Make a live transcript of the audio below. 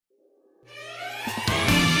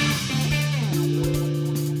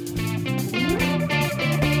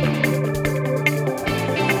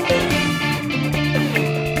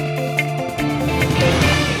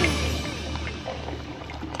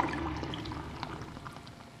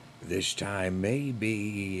This time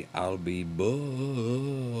maybe I'll be bulletproof.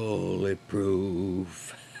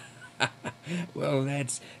 Well,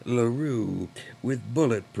 that's LaRue with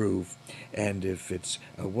bulletproof. And if it's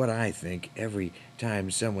what I think, every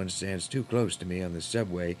time someone stands too close to me on the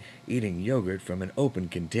subway eating yogurt from an open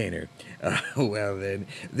container, well then,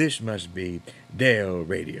 this must be Dale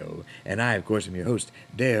Radio. And I, of course, am your host,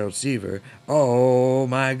 Dale Seaver. Oh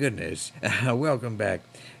my goodness. Welcome back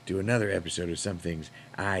to another episode of Some Things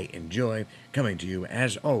I Enjoy, coming to you,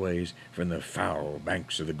 as always, from the foul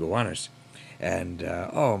banks of the Gowanussance. And,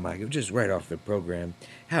 oh my God, just right off the program,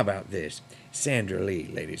 how about this? Sandra Lee,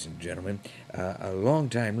 ladies and gentlemen.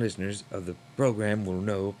 Longtime listeners of the program will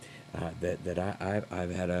know I've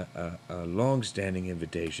had a long-standing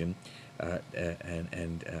invitation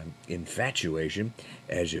and infatuation,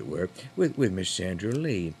 as it were, with Miss Sandra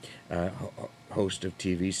Lee, host of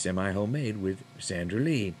TV Semi-Homemade with Sandra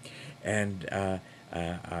Lee. And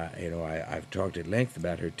I've talked at length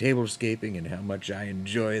about her tablescaping and how much I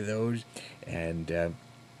enjoy those. And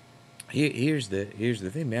here's the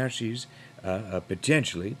thing. Now she's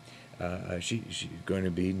potentially she's going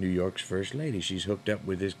to be New York's first lady. She's hooked up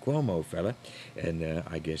with this Cuomo fella, and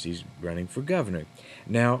I guess he's running for governor.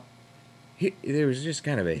 Now, there was just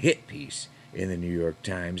kind of a hit piece in the New York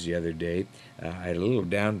Times the other day. I had a little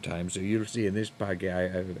downtime, so you'll see in this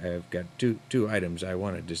podcast I've got two items I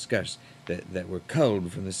want to discuss that were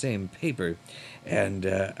culled from the same paper. And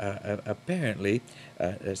apparently,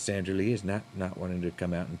 Sandra Lee is not wanting to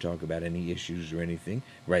come out and talk about any issues or anything.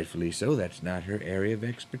 Rightfully so. That's not her area of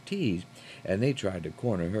expertise. And they tried to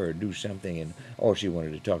corner her or do something, and all she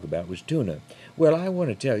wanted to talk about was tuna. Well, I want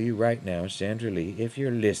to tell you right now, Sandra Lee, if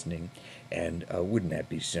you're listening, and wouldn't that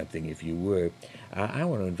be something if you were, I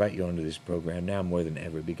want to invite you onto this program now more than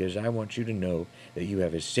ever, because I want you to know that you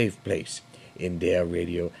have a safe place in Dale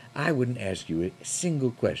Radio. I wouldn't ask you a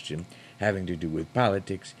single question having to do with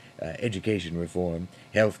politics, education reform,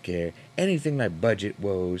 health care, anything like budget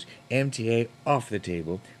woes, MTA, off the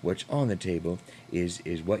table. What's on the table is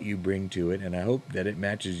what you bring to it, and I hope that it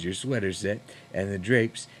matches your sweater set and the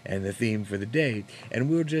drapes and the theme for the day. And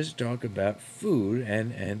we'll just talk about food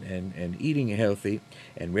and eating healthy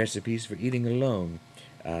and recipes for eating alone.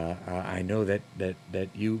 I know that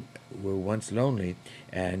you were once lonely,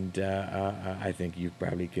 and I think you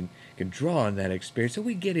probably can draw on that experience. So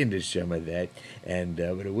we get into some of that, and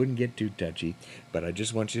but it wouldn't get too touchy. But I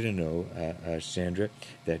just want you to know, Sandra,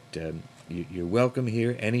 that you're welcome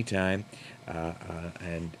here anytime,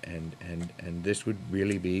 and this would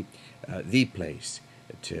really be the place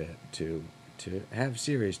to have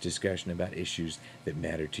serious discussion about issues that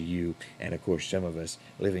matter to you, and of course some of us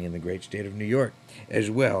living in the great state of New York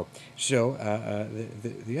as well. So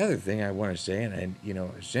the other thing I want to say, and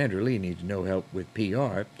Sandra Lee needs no help with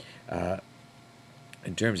PR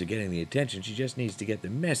in terms of getting the attention. She just needs to get the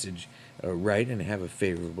message right and have a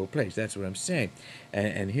favorable place. That's what I'm saying.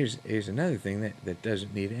 And here's another thing that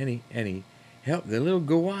doesn't need any help. The little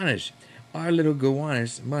Gowanussance. Our little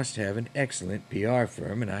Gowanussance must have an excellent PR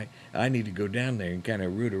firm, and I need to go down there and kind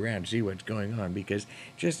of root around and see what's going on, because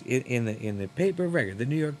just in the paper of record, the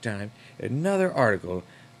New York Times, another article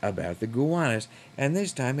about the Gowanussance, and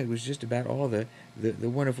this time it was just about all the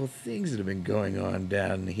wonderful things that have been going on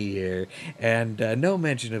down here, and no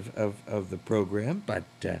mention of the program, but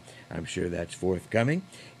I'm sure that's forthcoming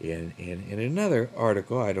in another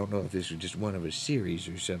article. I don't know if this was just one of a series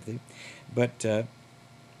or something, but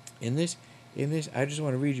in this, I just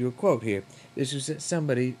want to read you a quote here. This was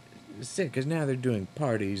somebody said, because now they're doing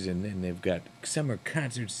parties and they've got summer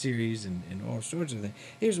concert series and all sorts of things.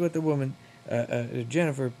 Here's what the woman,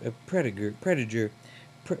 Jennifer Prediger,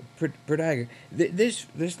 this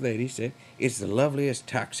lady said, "It's the loveliest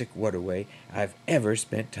toxic waterway I've ever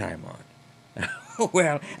spent time on."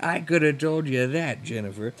 Well, I could have told you that,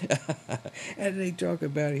 Jennifer. And they talk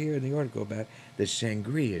about here in the article about the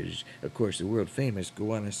sangrias, of course, the world famous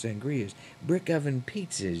Gowanussance sangrias, brick oven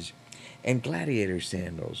pizzas, and gladiator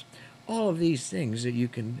sandals. All of these things that you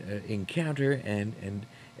can encounter and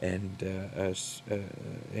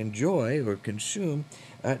enjoy or consume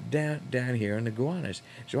down here in the Gowanussance.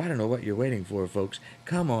 So I don't know what you're waiting for, folks.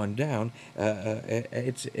 Come on down.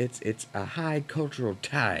 It's a high cultural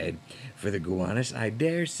tide for the Gowanussance. I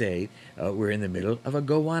dare say we're in the middle of a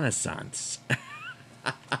Gowanussance.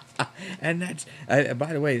 And that's,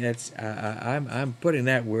 by the way, that's I'm putting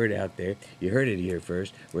that word out there. You heard it here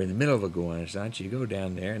first. We're in the middle of a Gowanussance. You go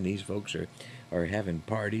down there, and these folks are having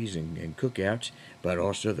parties and cookouts, but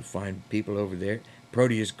also the fine people over there,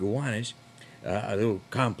 Proteus Gowanussance, a little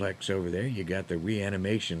complex over there. You got the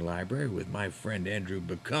reanimation library with my friend Andrew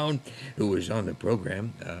Bacone, who was on the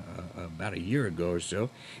program about a year ago or so,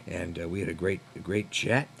 and we had a great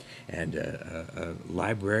chat. And a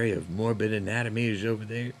library of morbid anatomy is over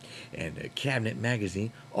there, and a cabinet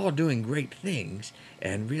magazine, all doing great things.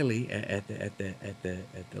 And really, at the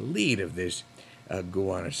lead of this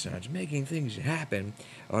Gowanussance, making things happen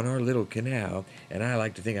on our little canal. And I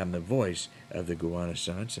like to think I'm the voice of the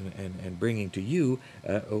Gowanussance and bringing to you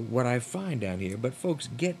what I find down here. But folks,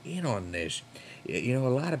 get in on this. You know, a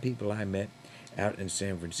lot of people I met out in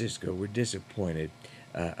San Francisco were disappointed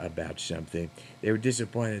about something. They were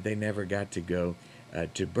disappointed they never got to go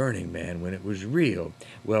to Burning Man when it was real.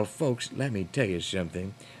 Well, folks, let me tell you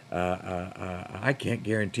something. I can't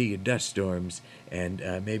guarantee you dust storms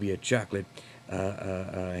and maybe a chocolate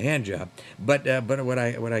hand job, but what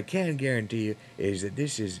I can guarantee you is that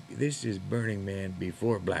this is Burning Man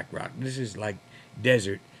before Black Rock. This is like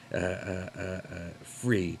desert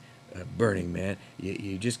free Burning Man.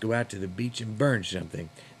 You just go out to the beach and burn something.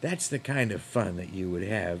 That's the kind of fun that you would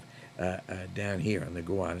have down here on the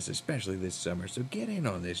Gowanus, especially this summer. So get in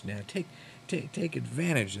on this now. Take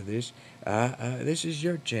advantage of this. This is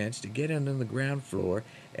your chance to get on the ground floor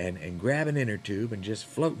and grab an inner tube and just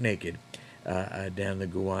float naked down the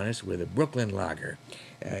Gowanus with a Brooklyn lager,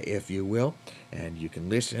 if you will. And you can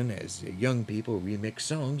listen as young people remix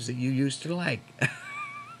songs that you used to like.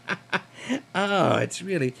 Oh, it's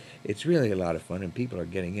really a lot of fun, and people are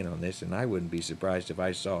getting in on this. And I wouldn't be surprised if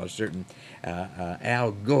I saw a certain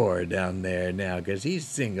Al Gore down there now, because he's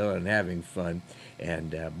single and having fun.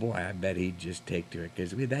 And boy, I bet he'd just take to it,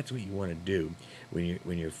 because that's what you want to do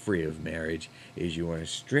when you're free of marriage. Is you want to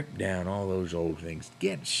strip down all those old things,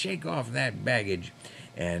 shake off that baggage,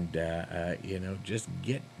 and just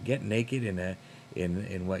get naked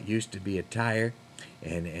in what used to be a tire,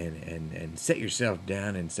 and set yourself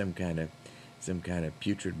down in some kind of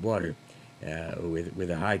putrid water,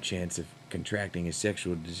 with a high chance of contracting a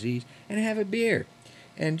sexual disease, and have a beer,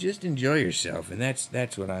 and just enjoy yourself. And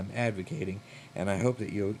that's what I'm advocating, and I hope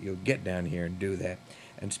that you'll get down here and do that.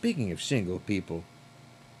 And speaking of single people,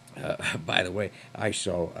 by the way, I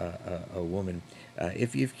saw a woman.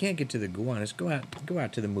 If you can't get to the Gowanus, go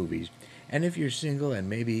out to the movies. And if you're single and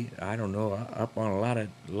maybe, I don't know, up on a lot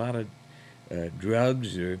of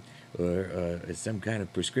drugs or some kind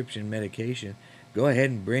of prescription medication, go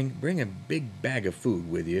ahead and bring a big bag of food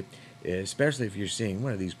with you, especially if you're seeing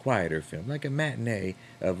one of these quieter films, like a matinee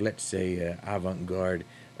of, let's say, avant-garde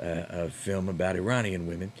film about Iranian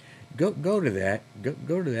women. Go to that.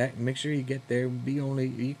 Go to that and make sure you get there.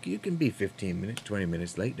 You can be 15 minutes, 20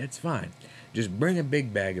 minutes late. That's fine. Just bring a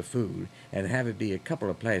big bag of food and have it be a couple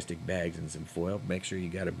of plastic bags and some foil. Make sure you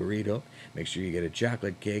got a burrito. Make sure you get a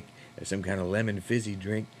chocolate cake, some kind of lemon fizzy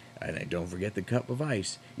drink. And don't forget the cup of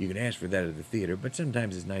ice. You can ask for that at the theater, but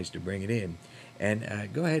sometimes it's nice to bring it in.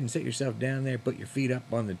 And go ahead and sit yourself down there, put your feet up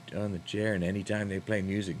on the chair, and anytime they play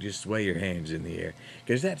music, just sway your hands in the air,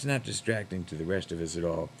 because that's not distracting to the rest of us at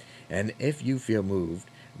all. And if you feel moved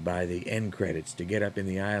by the end credits to get up in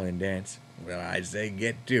the aisle and dance, well, I say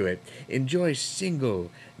get to it. Enjoy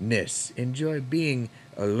singleness. Enjoy being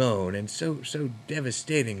alone, and so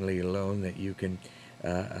devastatingly alone that you can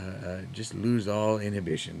just lose all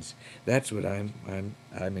inhibitions. That's what I'm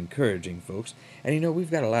encouraging, folks. And we've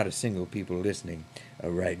got a lot of single people listening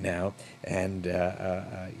right now, and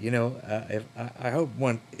if I hope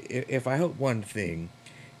one thing,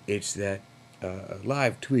 it's that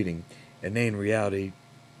live tweeting, inane reality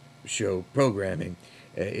show programming,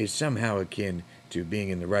 is somehow akin to being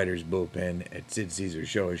in the writer's bullpen at Sid Caesar's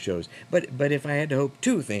show or shows. But if I had to hope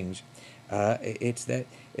two things, it's that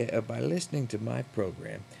by listening to my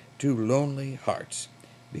program, two lonely hearts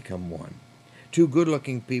become one. Two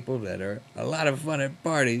good-looking people that are a lot of fun at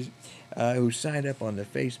parties, who signed up on the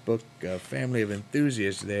Facebook family of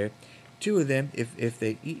enthusiasts there. Two of them, if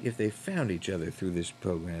they found each other through this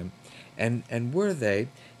program, and were they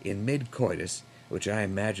in mid-coitus, which I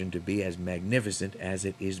imagine to be as magnificent as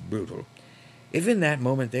it is brutal, if in that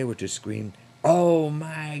moment they were to scream, "Oh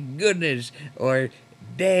my goodness," or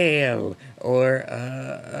 "Dale," or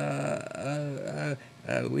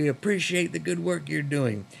 "We appreciate the good work you're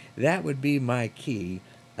doing," that would be my key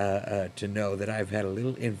to know that I've had a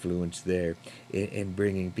little influence there in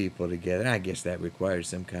bringing people together. I guess that requires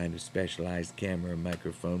some kind of specialized camera or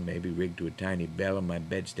microphone, maybe rigged to a tiny bell on my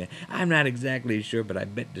bedstand. I'm not exactly sure, but I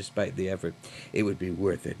bet despite the effort, it would be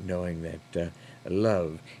worth it, knowing that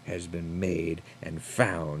love has been made and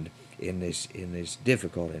found in this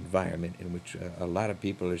difficult environment in which a lot of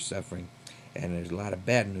people are suffering, and there's a lot of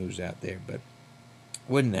bad news out there. But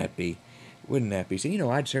wouldn't that be Wouldn't that be so?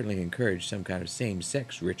 I'd certainly encourage some kind of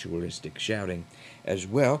same-sex ritualistic shouting as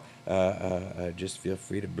well. Just feel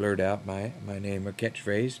free to blurt out my name or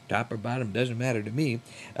catchphrase, top or bottom, doesn't matter to me.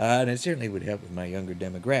 And it certainly would help with my younger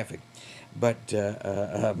demographic. But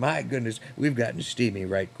my goodness, we've gotten steamy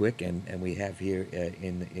right quick, and we have here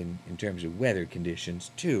in terms of weather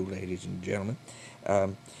conditions too, ladies and gentlemen.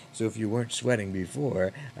 Um, so if you weren't sweating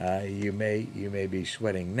before, you may be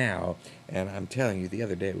sweating now. And I'm telling you, the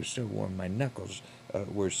other day it was so warm, my knuckles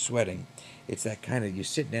were sweating. It's that kind of, you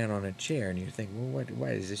sit down on a chair and you think, well,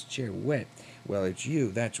 why is this chair wet? Well, it's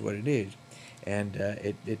you. That's what it is. And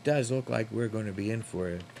it does look like we're going to be in for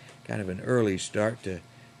a kind of an early start to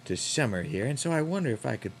summer here. And so I wonder if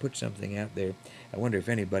I could put something out there. I wonder if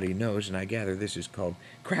anybody knows, and I gather this is called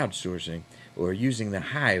crowdsourcing or using the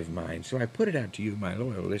hive mind. So I put it out to you, my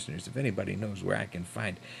loyal listeners, if anybody knows where I can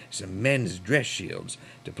find some men's dress shields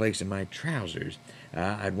to place in my trousers.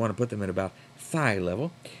 I'd want to put them at about thigh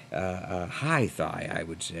level, high thigh, I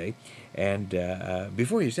would say. And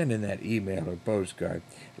before you send in that email or postcard,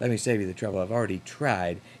 let me save you the trouble. I've already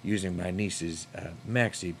tried using my niece's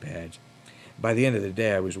maxi pads. By the end of the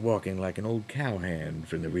day, I was walking like an old cowhand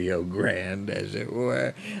from the Rio Grande, as it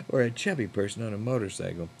were, or a chubby person on a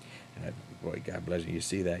motorcycle. Boy, God bless you, you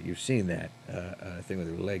see that, you've seen that thing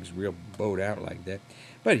with their legs real bowed out like that.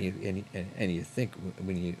 But you think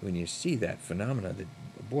when you see that phenomena that,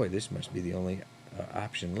 boy, this must be the only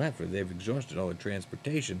option left, or they've exhausted all the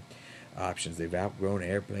transportation options. They've outgrown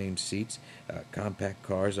airplane seats, compact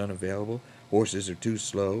cars unavailable, horses are too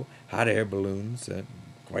slow, hot air balloons,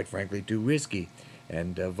 quite frankly, too risky,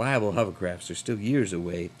 and viable hovercrafts are still years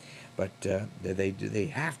away, but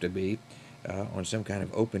they have to be on some kind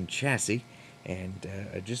of open chassis and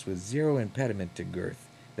just with zero impediment to girth.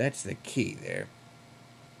 That's the key there.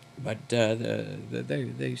 But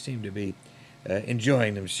they seem to be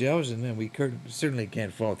enjoying themselves, and then we certainly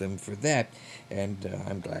can't fault them for that. And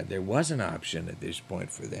I'm glad there was an option at this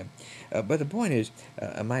point for them. But the point is,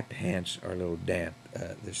 my pants are a little damp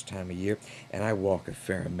this time of year, and I walk a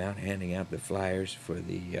fair amount handing out the flyers for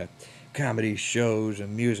the comedy shows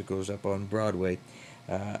and musicals up on Broadway.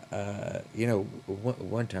 One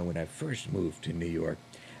time when I first moved to New York,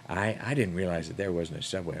 I didn't realize that there wasn't a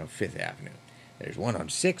subway on Fifth Avenue. There's one on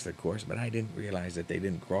 6th, of course, but I didn't realize that they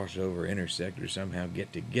didn't cross over, intersect, or somehow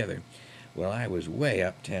get together. Well, I was way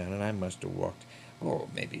uptown, and I must have walked,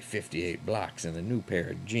 maybe 58 blocks in a new pair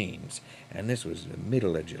of jeans, and this was the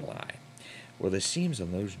middle of July. Well, the seams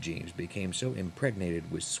on those jeans became so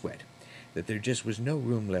impregnated with sweat that there just was no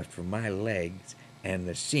room left for my legs and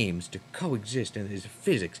the seams to coexist in this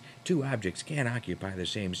physics. Two objects can't occupy the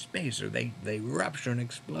same space, or they rupture and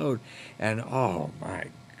explode. And oh my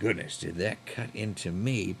goodness, did that cut into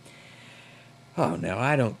me. Oh, now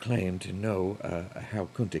I don't claim to know how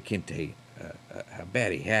Kunta Kinte, how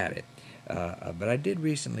bad he had it, but I did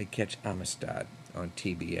recently catch Amistad on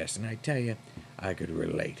TBS, and I tell you, I could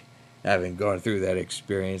relate. Having gone through that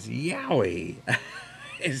experience, yowie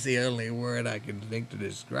is the only word I can think to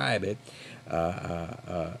describe it.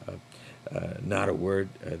 Not a word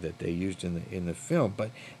that they used in the film,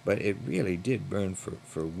 but it really did burn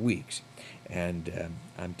for weeks. And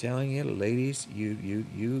I'm telling you, ladies,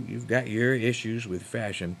 you've got your issues with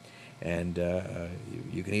fashion, and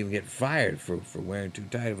you can even get fired for wearing too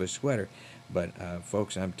tight of a sweater. But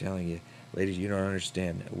folks, I'm telling you, ladies, you don't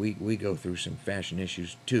understand. We go through some fashion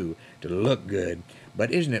issues too to look good.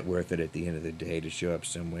 But isn't it worth it at the end of the day to show up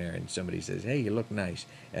somewhere and somebody says, "Hey, you look nice,"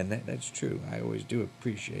 and that's true. I always do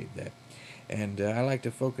appreciate that. And I like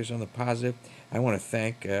to focus on the positive. I want to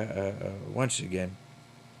thank once again.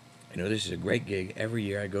 This is a great gig. Every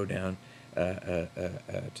year I go down to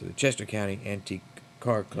the Chester County Antique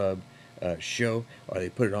Car Club show, or they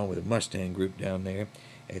put it on with a Mustang group down there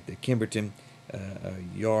at the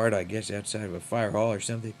yard, I guess, outside of a fire hall or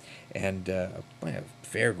something, and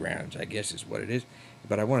fairgrounds, I guess is what it is.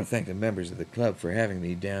 But I want to thank the members of the club for having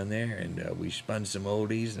me down there, and we spun some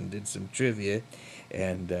oldies and did some trivia,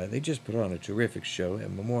 and they just put on a terrific show.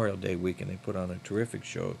 At Memorial Day weekend, they put on a terrific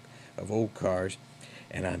show of old cars,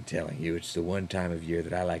 and I'm telling you, it's the one time of year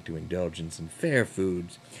that I like to indulge in some fair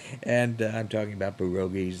foods, and I'm talking about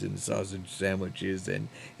pierogies and sausage sandwiches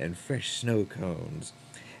and fresh snow cones.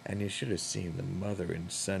 And you should have seen the mother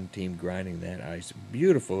and son team grinding that ice.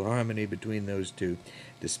 Beautiful harmony between those two,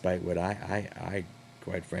 despite what I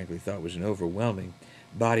quite frankly thought was an overwhelming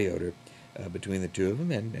body odor between the two of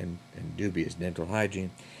them, and dubious dental hygiene.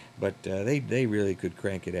 But they really could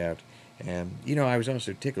crank it out. And, I was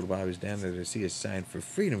also tickled while I was down there to see a sign for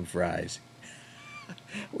freedom fries.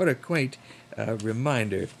 What a quaint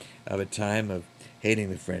reminder of a time of hating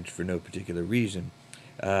the French for no particular reason.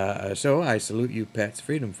 So I salute you, Pat's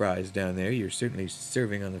Freedom Fries down there. You're certainly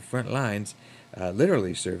serving on the front lines,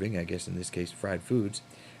 literally serving, I guess in this case, fried foods,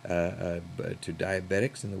 to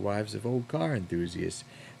diabetics and the wives of old car enthusiasts.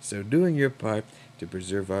 So doing your part to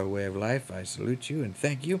preserve our way of life, I salute you and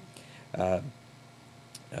thank you. Uh,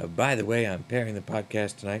 by the way, I'm pairing the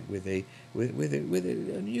podcast tonight with an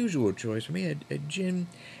unusual choice for me, a gin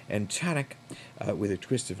and tonic with a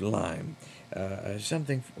twist of lime,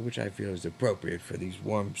 something which I feel is appropriate for these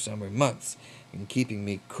warm summer months and keeping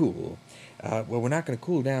me cool. Well, we're not going to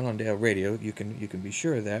cool down on Dale Radio. You can be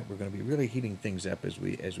sure of that. We're going to be really heating things up as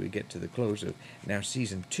we get to the close of now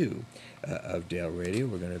season 2 of Dale Radio.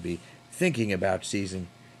 We're going to be thinking about season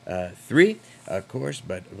 3, of course,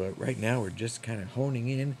 but right now we're just kind of honing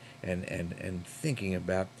in and thinking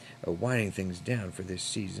about winding things down for this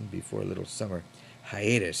season before a little summer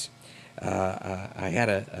hiatus. I had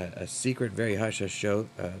a secret, very hush-hush show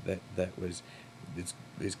that is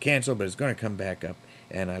canceled, but it's going to come back up,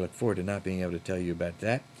 and I look forward to not being able to tell you about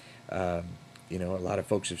that. A lot of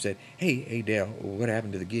folks have said, hey, Dale, what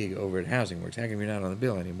happened to the gig over at Housing Works? How come you're not on the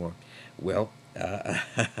bill anymore? Well,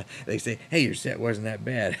 they say, hey, your set wasn't that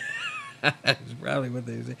bad. That's probably what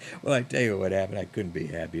they say. Well, I tell you what happened. I couldn't be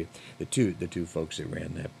happier. The two folks that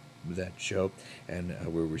ran that show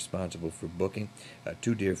and were responsible for booking,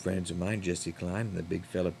 two dear friends of mine, Jesse Klein and the big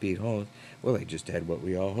fella Pete Holmes. Well, they just had what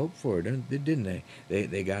we all hoped for, didn't they?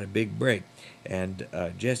 They got a big break. And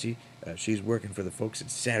Jesse, she's working for the folks at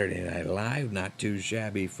Saturday Night Live, not too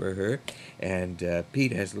shabby for her. And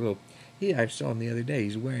Pete has a little. I saw him the other day.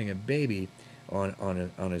 He's wearing a baby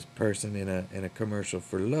on his person in a commercial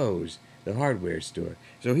for Lowe's, the hardware store.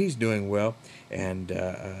 So he's doing well, and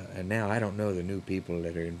now I don't know the new people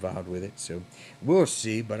that are involved with it, so we'll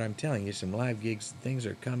see. But I'm telling you, some live gigs, things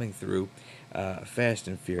are coming through fast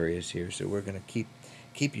and furious here. So we're going to keep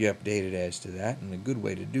you updated as to that, and a good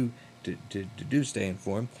way to do stay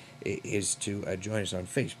informed is to join us on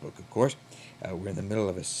Facebook, of course. We're in the middle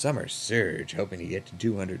of a summer surge, hoping to get to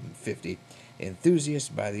 250 enthusiasts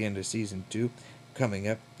by the end of season 2, coming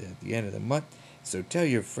up at the end of the month. So tell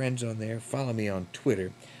your friends on there. Follow me on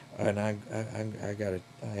Twitter, and I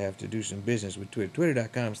have to do some business with Twitter.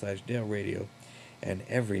 Twitter.com/Dale Radio, and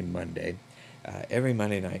every Monday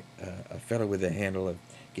night, a fellow with the handle of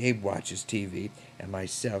Gabe Watches TV and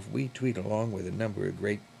myself, we tweet along with a number of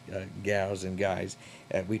great gals and guys.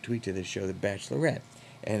 We tweet to the show The Bachelorette,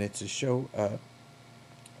 and it's a show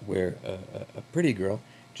where a pretty girl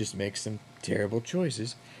just makes some terrible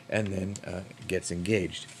choices and then gets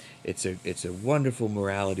engaged. It's a wonderful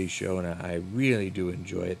morality show, and I really do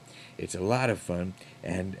enjoy it. It's a lot of fun,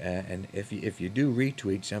 and if you do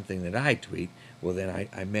retweet something that I tweet, well then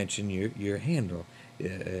I mention your handle.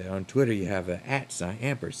 On Twitter you have a @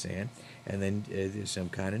 ampersand, and then there's some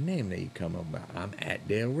kind of name that you come up with. I'm at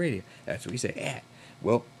Dale Radio. That's what we say, at.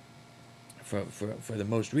 Well, for the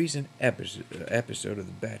most recent episode of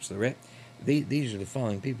The Bachelorette, these are the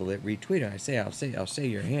following people that retweet. I'll say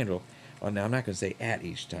your handle. Well, now I'm not going to say at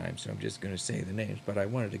each time, so I'm just going to say the names. But I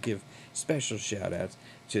wanted to give special shout-outs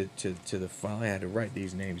to the following. I had to write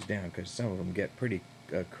these names down because some of them get pretty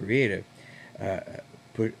creative.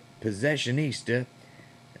 Possessionista,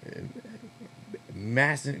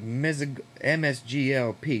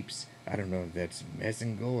 MSGL Peeps. I don't know if that's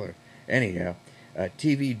Messingle or anyhow.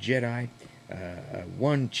 TV Jedi,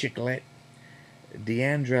 One Chicklet,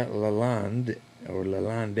 Deandra Lalonde, or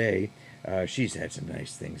Lalonde. She's had some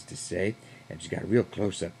nice things to say, and she's got a real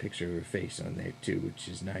close-up picture of her face on there too, which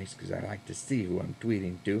is nice because I like to see who I'm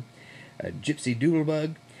tweeting to. Gypsy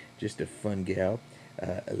Doodlebug, just a fun gal.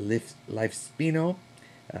 Life Spino,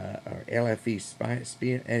 or LFE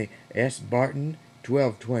Spino, S Barton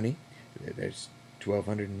 1220. There's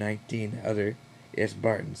 1,219 other S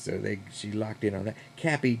Bartons, so she locked in on that.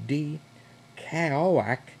 Cappy D,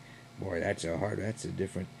 Kawak, boy, that's a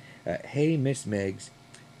different. Hey Miss Megs,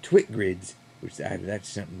 Twitgrids, which that's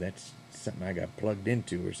something I got plugged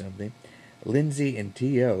into or something. Lindsay and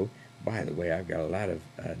T.O. By the way, I've got a lot of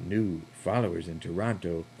new followers in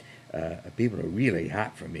Toronto. People are really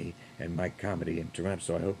hot for me and my comedy in Toronto,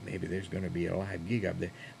 so I hope maybe there's going to be a live gig up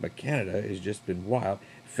there. But Canada has just been wild.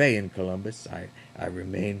 Faye in Columbus, I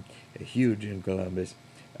remain huge in Columbus.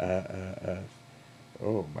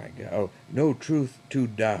 Oh my God! Oh, no truth to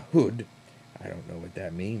da hood. I don't know what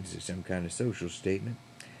that means. It's some kind of social statement.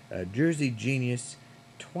 Jersey Genius,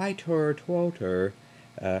 Twoter,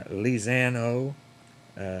 Lizano,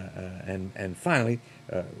 and finally,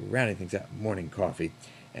 rounding things out, Morning Coffee.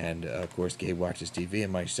 And, of course, Gabe Watches TV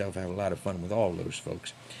and myself have a lot of fun with all those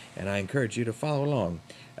folks. And I encourage you to follow along.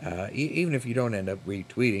 Even if you don't end up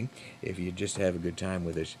retweeting, if you just have a good time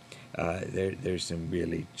with us, there's some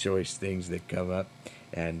really choice things that come up,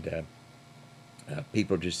 and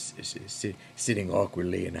people just sitting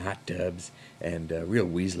awkwardly in hot tubs, and real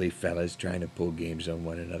Weasley fellas trying to pull games on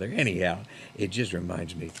one another. Anyhow, it just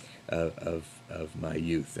reminds me of my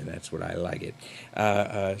youth, and that's what I like it.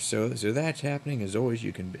 So that's happening. As always,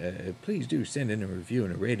 you can please do send in a review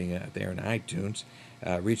and a rating out there on iTunes,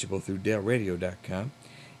 reachable through DaleRadio.com.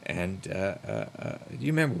 And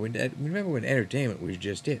you remember when entertainment was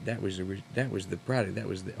just it? That was the product. That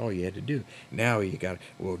was all you had to do. Now you got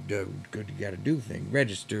you got to do things.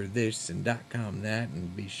 Register this and .com that,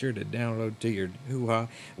 and be sure to download to your hoo-ha.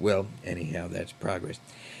 Well, anyhow, that's progress,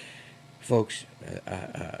 folks.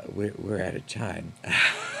 We're out of time.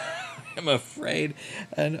 I'm afraid,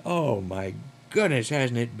 and oh my goodness,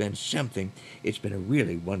 hasn't it been something? It's been a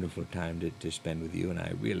really wonderful time to spend with you, and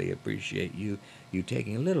I really appreciate you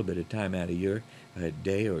taking a little bit of time out of your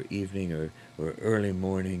day or evening or early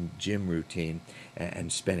morning gym routine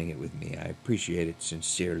and spending it with me. I appreciate it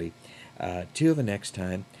sincerely. Till the next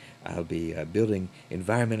time, I'll be building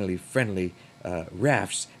environmentally friendly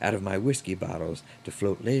rafts out of my whiskey bottles to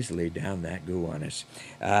float lazily down that Gowanussance.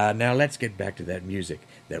 Now let's get back to that music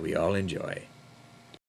that we all enjoy.